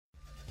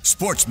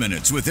Sports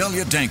Minutes with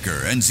Elliot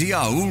Danker and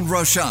Ziaul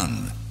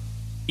Roshan.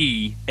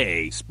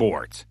 EA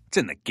Sports. It's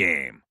in the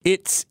game.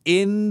 It's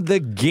in the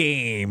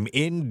game,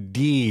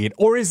 indeed.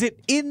 Or is it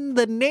in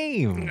the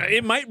name?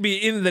 It might be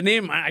in the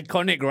name.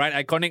 Iconic, right?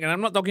 Iconic. And I'm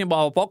not talking about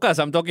our podcast.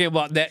 I'm talking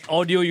about that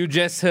audio you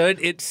just heard.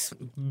 It's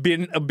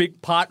been a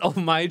big part of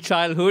my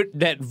childhood.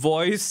 That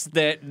voice,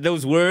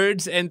 those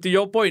words. And to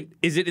your point,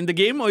 is it in the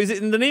game or is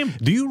it in the name?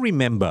 Do you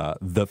remember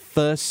the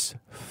first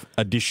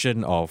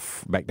edition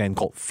of back then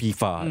called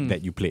FIFA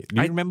that you played? Do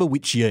you remember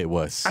which year it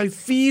was? I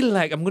feel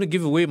like I'm going to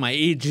give away my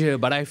age here,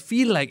 but I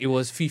feel like it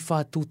was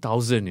FIFA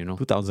 2000,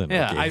 2000,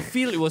 Yeah, okay. I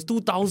feel it was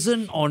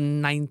 2000 or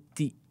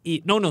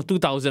 98. No,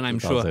 2000, I'm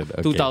 2000, sure.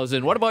 okay.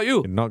 2000. What about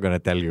you? I'm not going to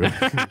tell you.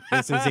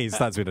 Let's just say it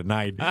starts with a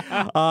 9.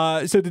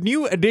 So the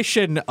new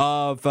edition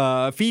of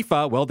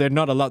FIFA, well, they're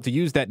not allowed to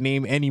use that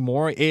name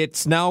anymore.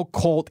 It's now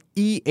called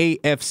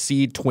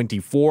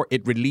FC24.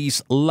 It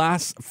released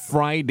last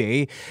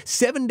Friday.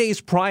 7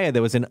 days prior,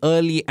 there was an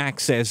early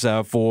access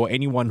for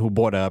anyone who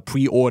bought a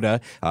pre-order.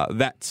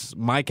 That's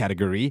my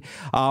category.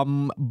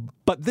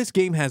 But this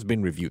game has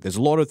been reviewed. There's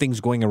a lot of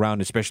things going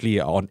around, especially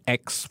on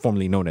X,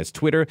 formerly known as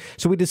Twitter.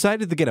 So we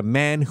decided to get a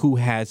man who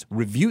has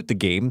reviewed the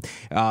game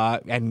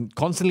and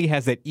constantly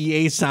has that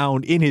EA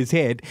sound in his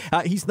head.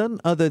 He's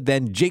none other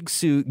than Jake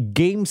Su,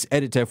 games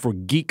editor for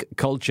Geek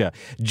Culture.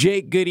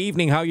 Jake, good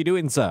evening. How are you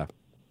doing, sir?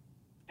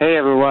 Hey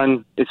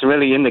everyone, it's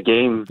really in the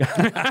game.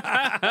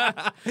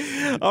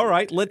 All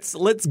right,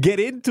 let's get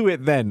into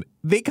it then.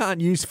 They can't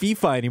use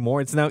FIFA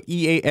anymore. It's now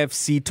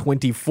EAFC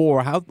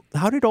 24.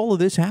 How did all of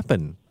this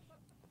happen?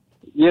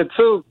 Yeah,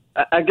 so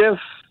I guess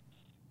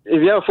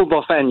if you're a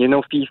football fan, you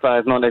know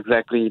FIFA is not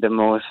exactly the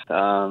most,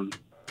 how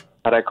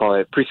do I call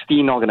it,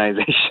 pristine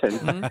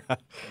organization.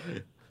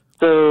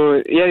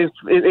 So, yeah,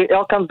 it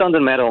all comes down to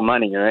the matter of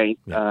money, right?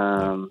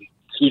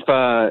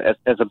 FIFA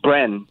as a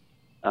brand,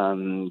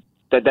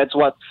 that's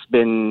what's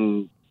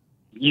been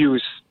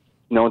used,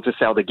 to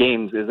sell the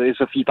games. It's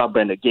a FIFA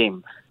branded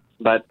game.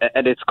 But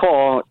at its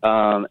core,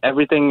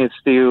 everything is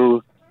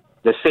still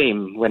the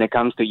same when it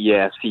comes to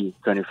EAFC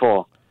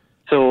 24.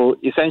 So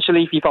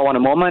essentially, FIFA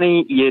wanted more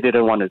money, EA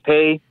didn't want to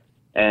pay,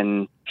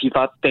 and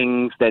FIFA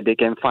thinks that they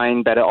can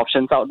find better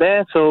options out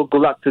there. So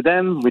good luck to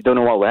them. We don't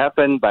know what will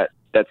happen, but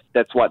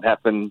that's what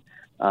happened.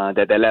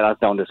 That led us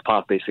down this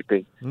path,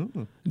 basically.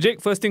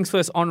 Jake, first things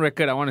first, on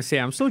record, I want to say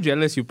I'm so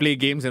jealous you play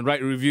games and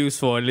write reviews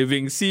for a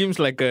living. Seems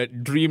like a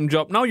dream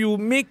job. Now, you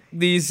make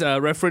these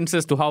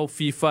references to how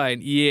FIFA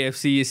and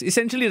EAFC is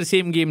essentially the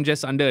same game,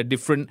 just under a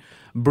different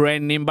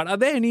brand name. But are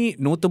there any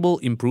notable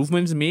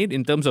improvements made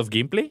in terms of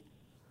gameplay?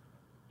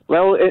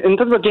 Well, in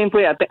terms of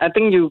gameplay, I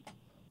think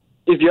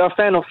if you're a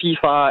fan of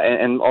FIFA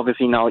and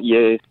obviously now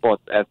EA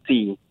Sports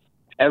FC,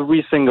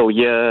 every single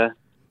year,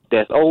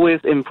 there's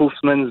always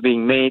improvements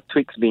being made,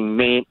 tweaks being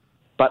made.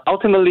 But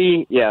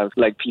ultimately, yeah,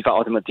 like FIFA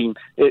Ultimate Team,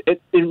 it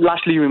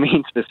largely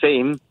remains the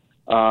same.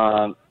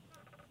 The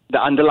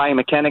underlying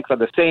mechanics are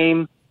the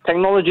same.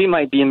 Technology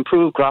might be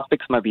improved,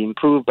 graphics might be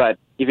improved, but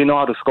if you know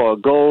how to score a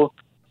goal,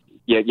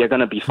 you're going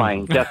to be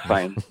fine, just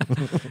fine.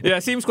 Yeah,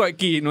 seems quite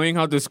key, knowing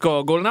how to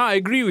score a goal. Now, I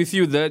agree with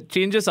you. The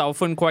changes are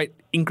often quite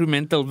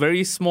incremental,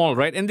 very small,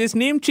 right? And this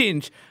name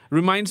change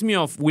reminds me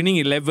of Winning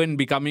 11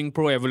 becoming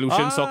Pro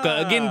Evolution Soccer.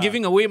 Again,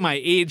 giving away my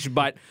age,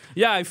 but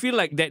yeah, I feel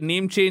like that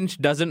name change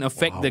doesn't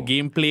affect the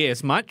gameplay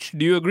as much.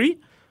 Do you agree?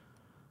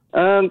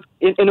 In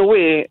a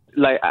way,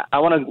 like I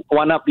want to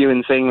one-up you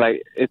in saying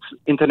like it's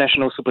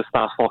international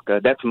superstar soccer.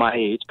 That's my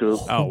age group.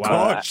 Oh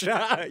wow! Gosh,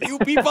 you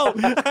people.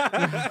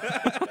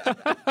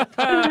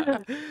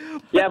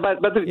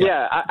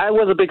 Yeah, I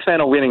was a big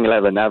fan of Winning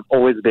 11. I've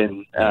always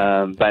been.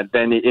 But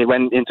then it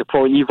went into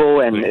Pro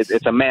Evo, and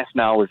it's a mess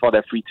now with all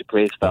that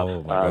free-to-play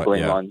stuff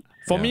going on.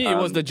 For me, it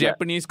was the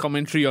Japanese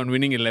commentary on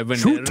Winning 11.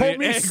 Exactly.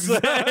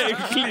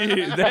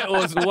 That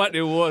was what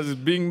it was,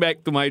 being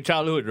back to my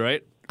childhood,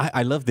 right?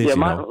 I love this. Yeah,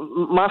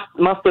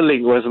 Master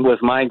League was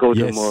my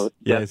go-to mode.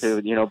 Yes.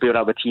 Just to build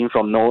up a team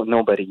from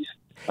nobodies.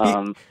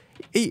 Do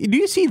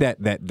you see that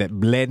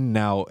blend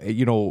now?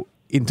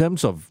 In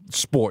terms of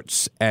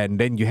sports, and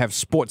then you have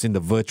sports in the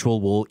virtual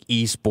world,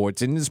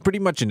 esports, and it's pretty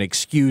much an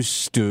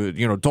excuse to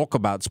talk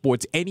about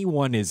sports.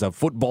 Anyone is a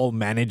football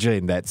manager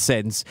in that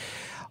sense.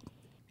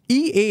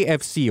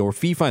 EAFC or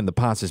FIFA in the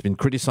past has been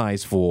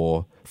criticized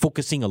for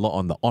focusing a lot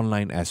on the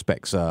online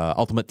aspects,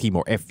 Ultimate Team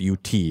or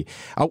FUT.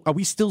 Are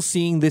we still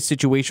seeing this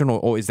situation,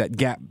 or is that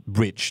gap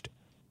bridged?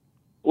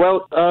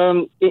 Well,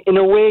 in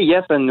a way,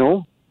 yes and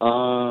no.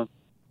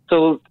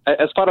 So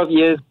as part of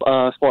EA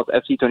Sports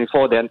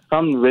FC24, there are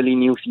some really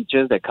new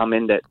features that come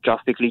in that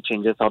drastically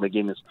changes how the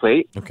game is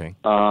played. Okay.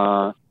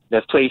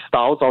 There's play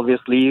styles,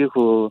 obviously,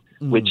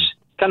 which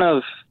kind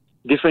of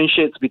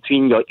differentiates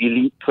between your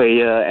elite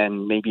player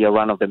and maybe a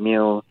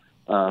run-of-the-mill,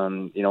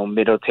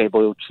 middle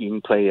table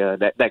team player,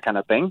 that kind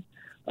of thing.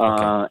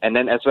 And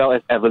then as well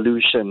as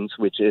evolutions,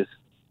 which is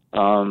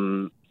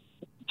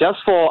just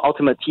for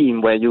Ultimate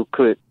Team, where you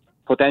could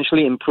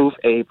potentially improve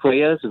a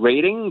player's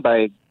rating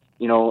by,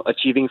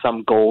 achieving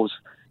some goals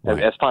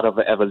as part of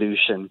the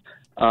evolution.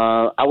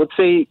 I would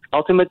say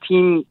Ultimate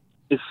Team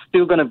it's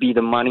still going to be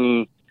the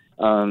money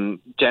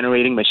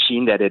generating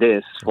machine that it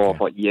is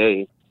for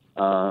EA,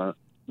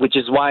 which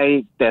is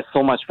why there's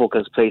so much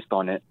focus placed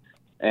on it.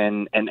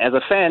 And as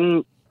a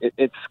fan,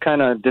 it's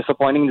kind of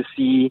disappointing to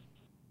see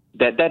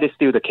that is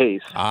still the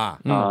case.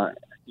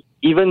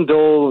 Even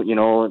though,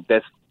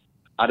 there's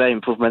other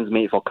improvements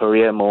made for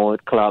career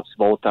mode, clubs,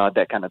 Volta,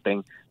 that kind of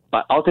thing.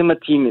 But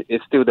Ultimate Team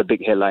is still the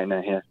big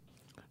headliner here.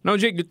 Now,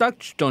 Jake, you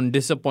touched on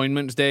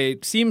disappointments there.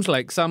 It seems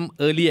like some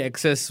early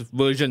access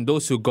version,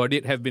 those who got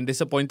it, have been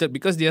disappointed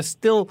because there are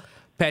still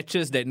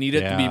patches that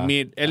needed to be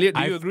made. Elliot,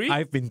 do you agree?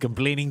 I've been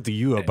complaining to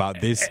you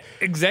about this.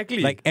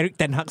 Exactly. Like Eric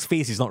Ten Hag's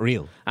face is not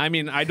real. I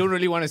mean, I don't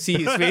really want to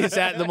see his face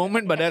at the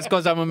moment, but that's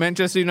because I'm a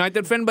Manchester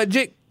United fan. But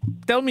Jake,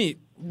 tell me,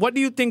 what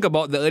do you think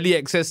about the early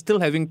access still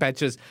having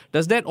patches?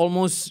 Does that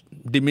almost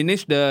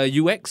diminish the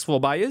UX for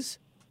buyers?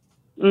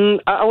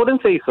 I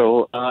wouldn't say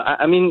so.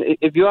 I mean,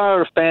 if you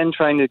are a fan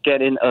trying to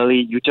get in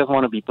early, you just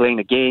want to be playing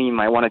the game, you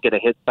might want to get a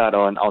head start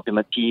on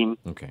Ultimate Team.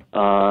 Okay.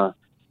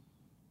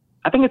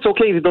 I think it's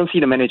okay if you don't see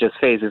the manager's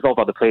face. It's all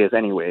about the players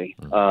anyway.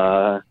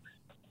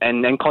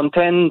 And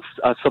content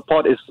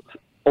support is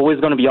always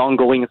going to be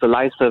ongoing. It's a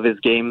live service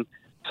game.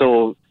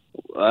 So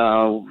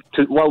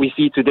what we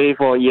see today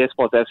for EA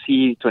Sports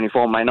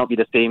FC24 might not be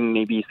the same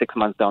maybe 6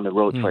 months down the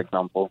road, for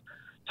example.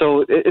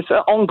 So it's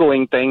an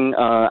ongoing thing.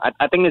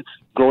 I think it's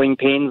growing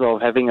pains of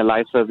having a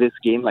live service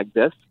game like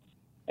this.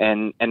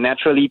 And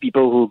naturally,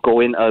 people who go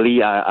in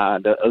early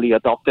are the early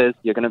adopters.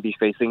 You're going to be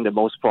facing the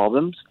most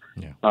problems.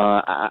 Yeah.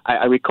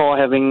 I recall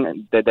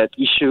having that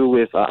issue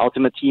with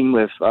Ultimate Team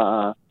with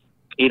Ada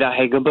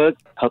Hegerberg,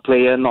 her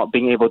player not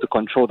being able to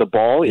control the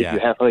ball if you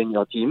have her in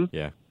your team.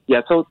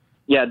 So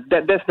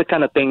that's the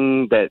kind of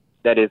thing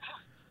that is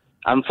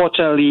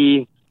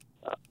unfortunately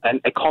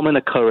a common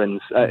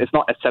occurrence. It's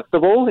not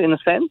acceptable in a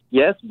sense,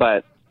 yes,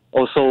 but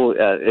also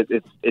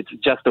it's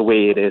just the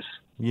way it is.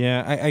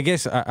 Yeah, I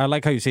guess I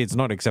like how you say it's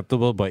not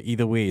acceptable, but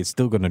either way, it's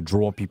still going to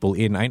draw people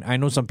in. I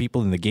know some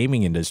people in the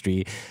gaming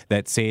industry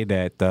that say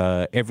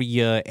that every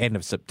year, end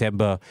of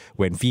September,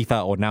 when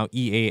FIFA or now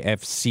EA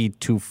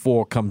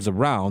FC24 comes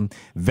around,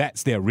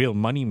 that's their real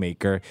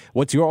moneymaker.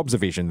 What's your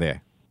observation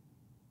there?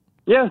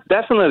 Yeah,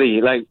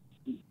 definitely. Like,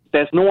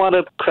 there's no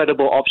other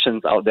credible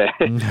options out there,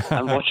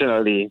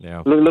 unfortunately.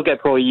 Look at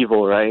Pro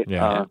Evo, right?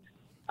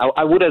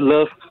 I would have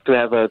loved to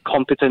have a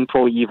competent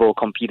Pro Evo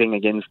competing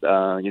against,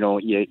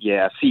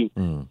 EAFC.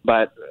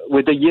 But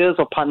with the years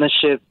of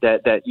partnership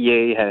that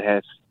EA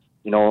has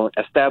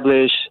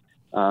established,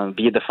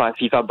 be it the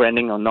FIFA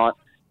branding or not,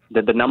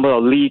 the number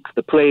of leagues,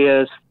 the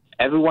players,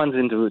 everyone's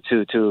into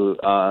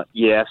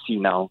EAFC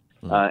now,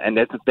 and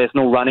there's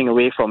no running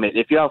away from it.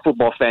 If you're a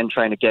football fan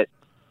trying to get,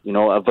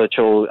 a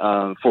virtual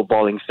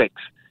footballing fix,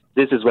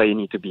 this is where you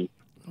need to be.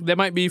 There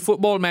might be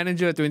Football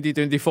Manager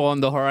 2024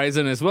 on the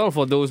horizon as well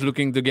for those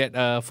looking to get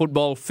a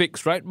football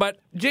fix, right? But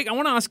Jake, I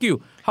want to ask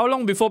you, how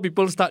long before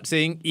people start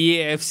saying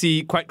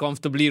EAFC quite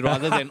comfortably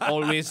rather than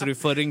always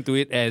referring to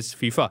it as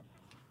FIFA?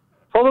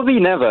 Probably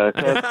never.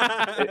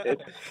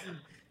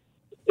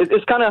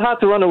 It's kind of hard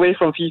to run away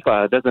from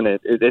FIFA, doesn't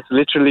it? It's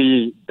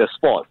literally the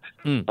sport.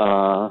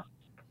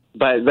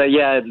 But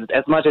yeah,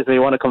 as much as they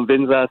want to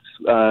convince us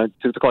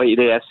to call it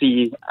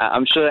EAFC,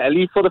 I'm sure at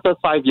least for the first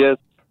 5 years,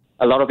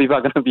 a lot of people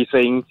are going to be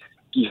saying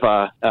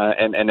FIFA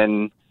and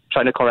then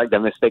trying to correct their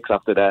mistakes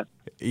after that.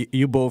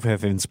 You both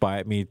have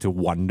inspired me to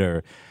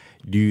wonder,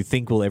 do you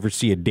think we'll ever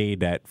see a day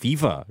that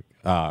FIFA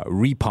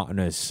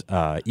repartners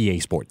EA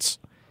Sports?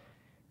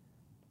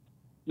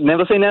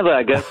 Never say never,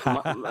 I guess.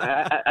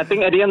 I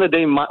think at the end of the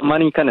day,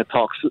 money kind of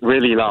talks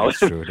really loud.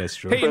 That's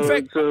true. Hey, in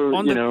fact,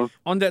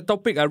 on that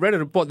topic, I read a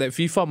report that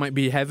FIFA might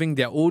be having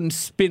their own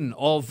spin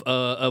of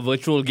a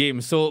virtual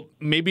game. So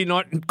maybe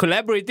not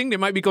collaborating, they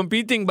might be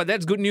competing, but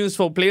that's good news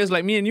for players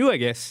like me and you, I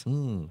guess.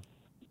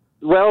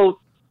 Well,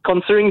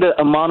 considering the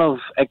amount of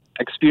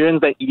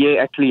experience that EA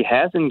actually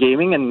has in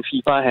gaming and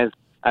FIFA has,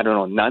 I don't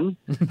know, none,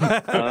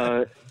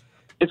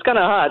 it's kind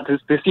of hard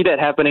to see that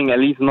happening, at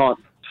least not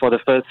for the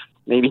first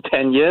maybe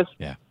 10 years.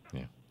 Yeah.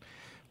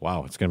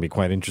 Wow, it's going to be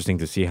quite interesting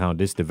to see how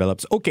this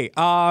develops. Okay,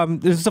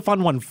 this is a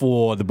fun one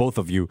for the both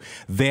of you.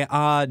 There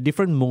are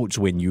different modes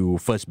when you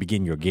first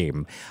begin your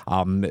game.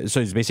 So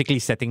it's basically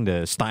setting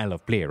the style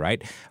of play,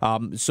 right?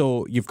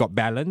 So you've got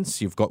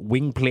balance, you've got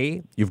wing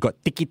play, you've got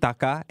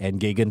tiki-taka and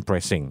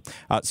gegenpressing.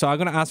 So I'm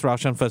going to ask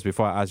Raushan first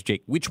before I ask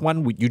Jake. Which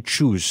one would you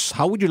choose?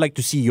 How would you like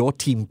to see your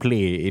team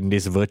play in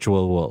this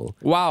virtual world?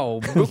 Wow,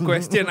 good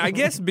question. I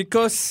guess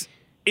because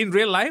in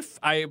real life,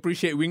 I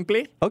appreciate wing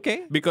play.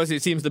 Okay. Because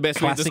it seems the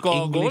best way to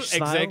score a goal.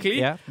 Exactly.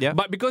 Yeah.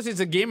 But because it's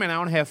a game and I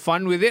want to have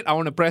fun with it, I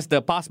want to press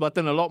the pass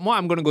button a lot more,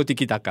 I'm going to go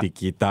tiki-taka.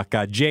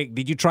 Tiki-taka. Jake,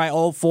 did you try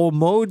all 4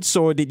 modes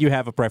or did you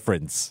have a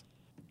preference?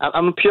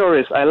 I'm a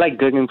purist. I like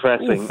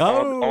gegenpressing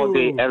all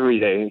day, every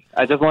day.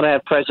 I just want to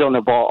have pressure on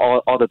the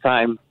ball all the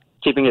time,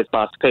 keeping it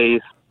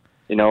fast-paced.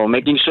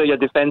 Making sure your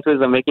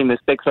defenses are making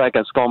mistakes so I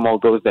can score more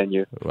goals than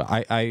you.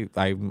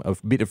 I'm a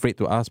bit afraid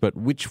to ask, but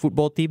which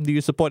football team do you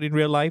support in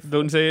real life?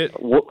 Don't say it.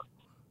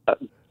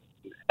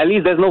 at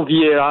least there's no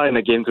VAR in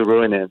the game to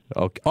ruin it.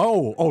 Okay.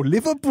 Oh,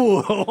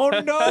 Liverpool. Oh,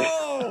 no.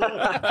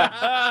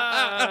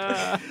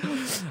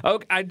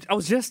 Okay, I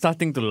was just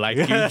starting to like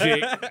you,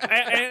 Jake.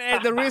 And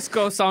at the risk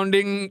of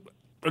sounding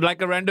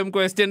like a random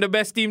question, the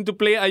best team to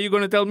play, are you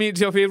going to tell me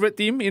it's your favorite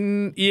team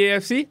in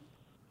EAFC?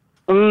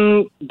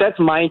 That's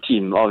my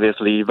team,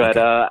 obviously. But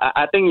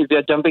I think if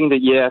you're jumping the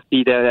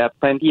EAFC, there are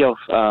plenty of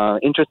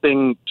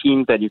interesting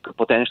teams that you could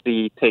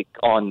potentially take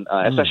on,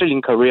 especially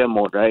in career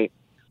mode, right?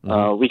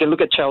 We can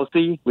look at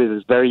Chelsea with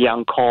this very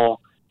young core,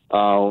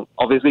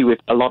 obviously with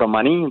a lot of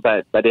money,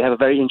 but they have a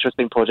very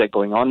interesting project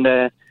going on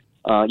there.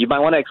 You might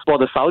want to explore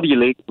the Saudi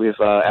League with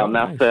Al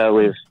Nassr,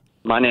 with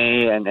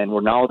Mane and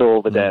Ronaldo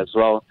over there as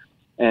well.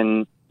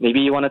 And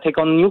maybe you want to take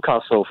on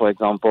Newcastle, for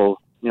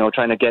example,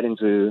 trying to get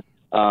into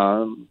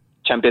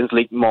Champions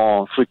League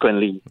more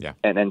frequently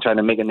and trying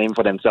to make a name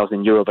for themselves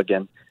in Europe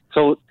again.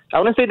 So I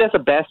wouldn't say that's the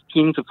best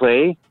team to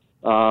play.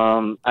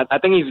 I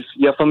think if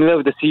you're familiar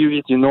with the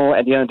series, at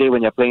the end of the day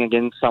when you're playing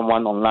against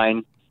someone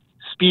online,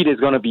 speed is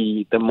going to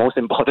be the most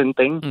important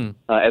thing,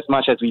 as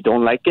much as we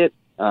don't like it.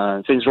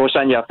 Since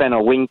Roshan, you're a fan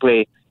of wing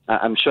play,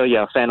 I'm sure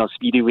you're a fan of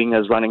speedy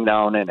wingers running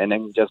down and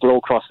then just low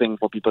crossing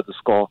for people to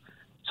score.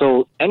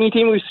 So any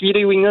team with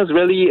speedy wingers,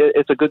 really,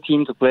 it's a good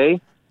team to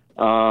play,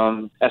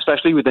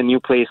 especially with the new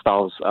play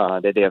styles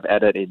that they have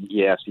added in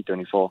EAFC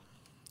 24.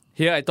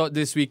 Here, I thought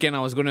this weekend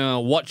I was going to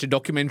watch a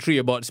documentary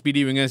about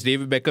speedy wingers.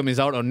 David Beckham is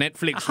out on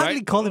Netflix, I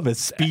hardly call him a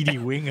speedy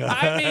winger.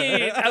 I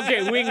mean,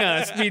 okay,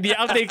 winger, speedy,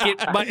 I'll take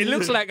it. But it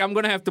looks like I'm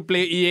going to have to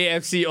play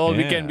EAFC all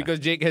weekend because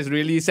Jake has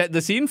really set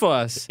the scene for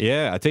us.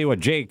 Yeah, I tell you what,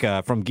 Jake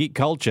from Geek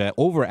Culture,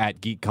 over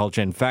at Geek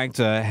Culture, in fact,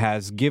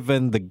 has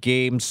given the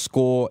game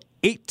score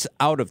 8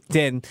 out of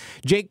 10.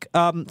 Jake,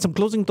 some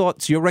closing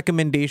thoughts, your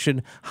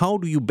recommendation. How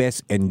do you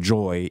best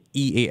enjoy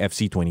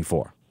EAFC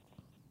 24?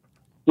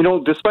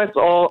 Despite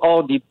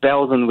all the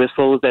bells and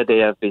whistles that they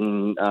have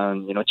been,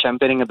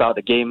 championing about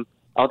the game,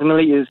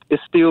 ultimately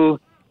it's still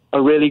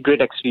a really great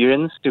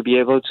experience to be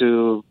able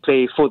to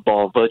play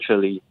football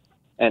virtually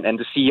and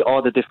to see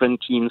all the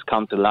different teams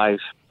come to life.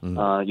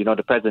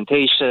 The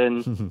presentation,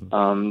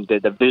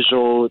 the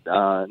visual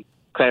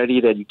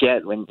clarity that you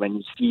get when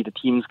you see the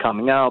teams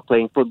coming out,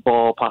 playing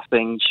football,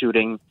 passing,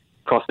 shooting,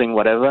 crossing,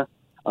 whatever.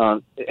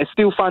 It's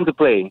still fun to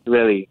play,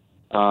 really.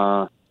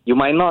 You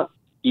might not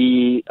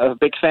be a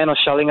big fan of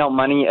shelling out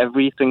money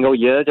every single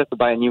year just to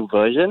buy a new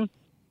version.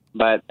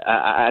 But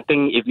I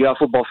think if you're a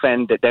football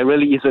fan, that there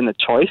really isn't a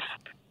choice.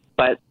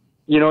 But,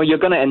 you're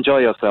going to enjoy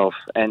yourself.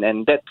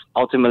 And that's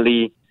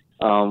ultimately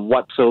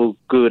what's so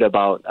good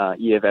about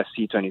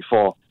EFFC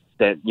 24.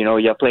 That,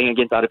 you're playing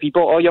against other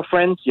people or your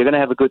friends. You're going to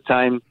have a good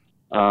time.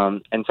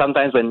 And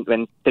sometimes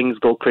when things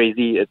go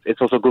crazy,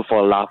 it's also good for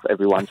a laugh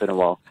every once in a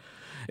while.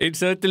 It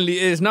certainly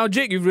is. Now,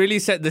 Jake, you've really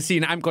set the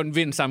scene. I'm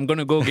convinced I'm going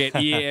to go get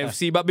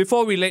EAFC. But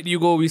before we let you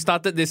go, we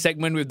started this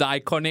segment with the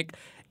iconic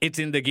 "It's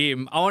in the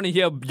Game." I want to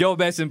hear your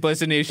best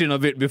impersonation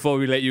of it before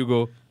we let you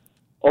go.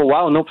 Oh,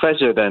 wow. No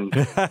pressure then.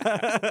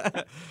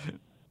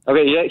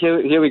 Okay,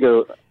 here we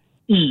go.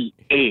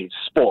 EA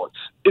Sports.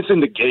 It's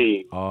in the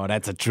game. Oh,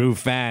 that's a true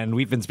fan.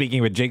 We've been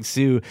speaking with Jake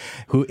Su,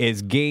 who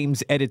is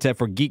games editor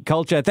for Geek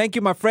Culture. Thank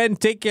you, my friend.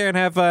 Take care and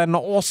have an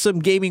awesome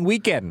gaming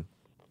weekend.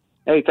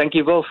 Hey, thank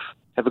you both.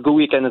 Have a good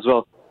weekend as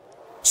well.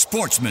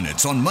 Sports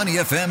Minutes on Money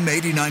FM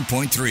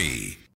 89.3.